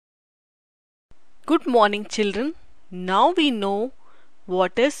Good morning, children. Now we know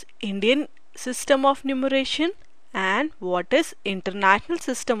what is Indian system of numeration and what is international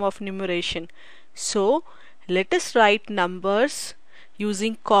system of numeration. So let us write numbers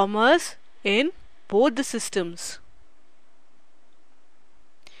using commas in both the systems.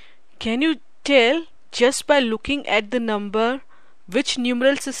 Can you tell just by looking at the number which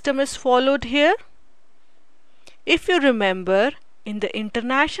numeral system is followed here? If you remember, in the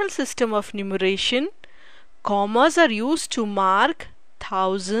international system of numeration, commas are used to mark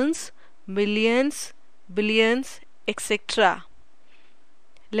thousands, millions, billions, etc.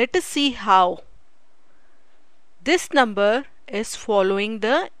 Let us see how. This number is following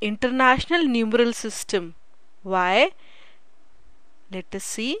the international numeral system. Why? Let us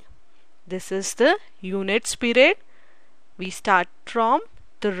see. This is the units period. We start from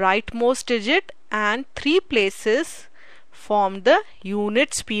the rightmost digit and 3 places form the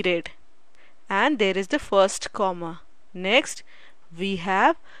units period, and there is the first comma. Next we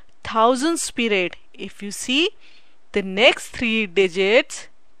have thousands period. If you see, the next 3 digits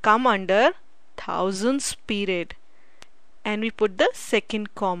come under thousands period, and we put the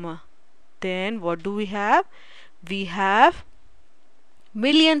second comma. Then what do we have? We have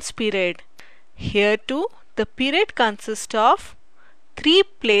millions period. Here too the period consists of 3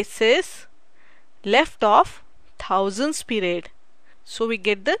 places left of thousands period. So we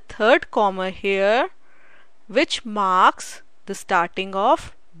get the third comma here, which marks the starting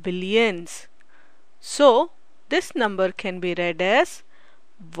of billions. So this number can be read as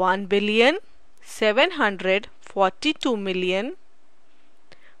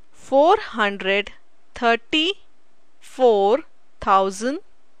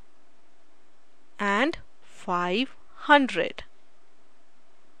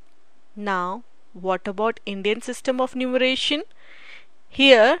Now what about Indian system of numeration?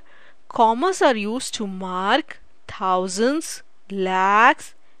 Here commas are used to mark thousands,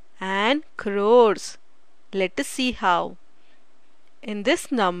 lakhs and crores. Let us see how. In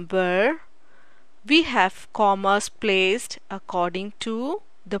this number we have commas placed according to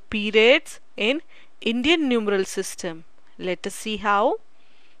the periods in Indian numeral system. Let us see how.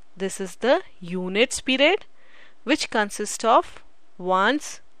 This is the units period, which consists of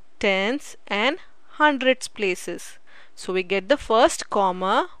ones, tens and hundreds places. So we get the first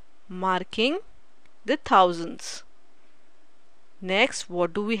comma marking the thousands. Next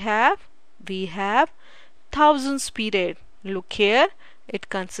what do we have? We have thousands period. Look here, it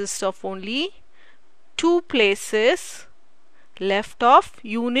consists of only 2 places left of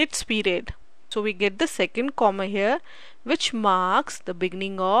units period. So we get the second comma here, which marks the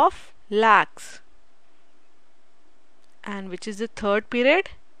beginning of lakhs. And which is the third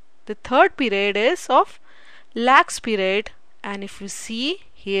period? The third period is of lakhs period, and if you see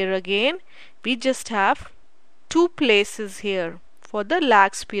here again, we just have 2 places here for the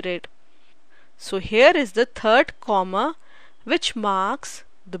lakhs period. So here is the third comma, which marks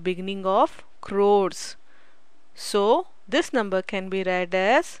the beginning of crores. So this number can be read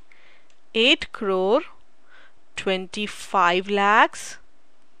as 8 crore 25 lakhs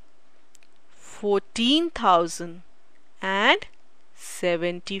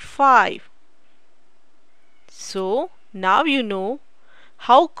 14,075. So now you know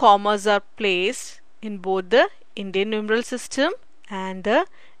how commas are placed in both the Indian numeral system and the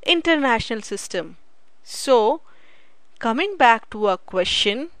international system. So coming back to our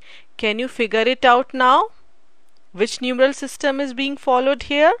question, can you figure it out now? Which numeral system is being followed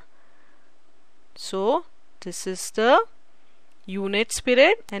here? So this is the units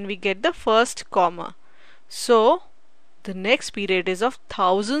period, and we get the first comma. So the next period is of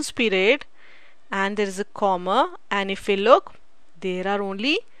thousands period, and there is a comma, and if we look, there are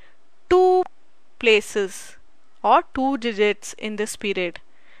only 2 places or 2 digits in this period,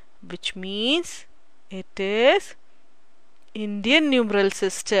 which means it is Indian numeral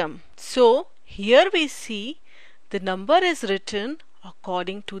system. So here we see the number is written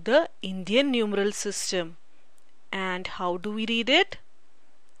according to the Indian numeral system. And how do we read it?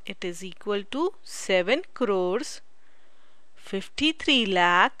 It is equal to 7 crores 53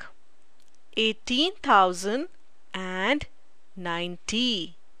 lakh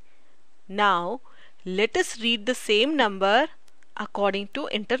 18,090. Now let us read the same number according to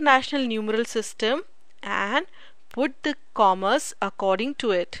international numeral system and put the commas according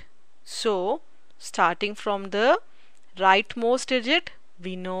to it. So starting from the rightmost digit,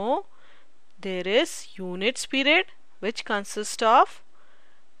 we know there is units period, which consists of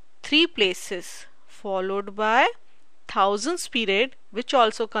 3 places, followed by thousands period, which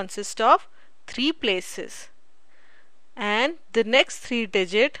also consists of 3 places, and the next 3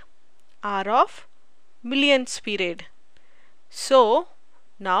 digits are of millionths period. So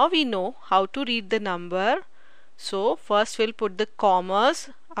now we know how to read the number. So first we'll put the commas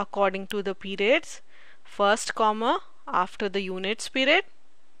according to the periods. First comma after the units period,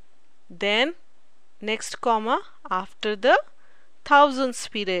 then next comma after the thousands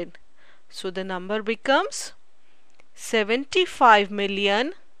period. So the number becomes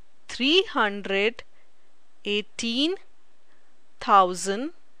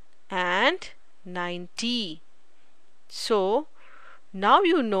 75,318,090. So now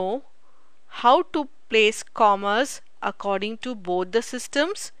you know how to place commas according to both the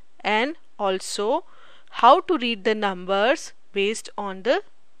systems and also how to read the numbers based on the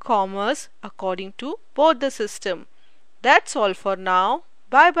commas according to both the system. That's all for now.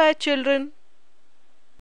 Bye bye children.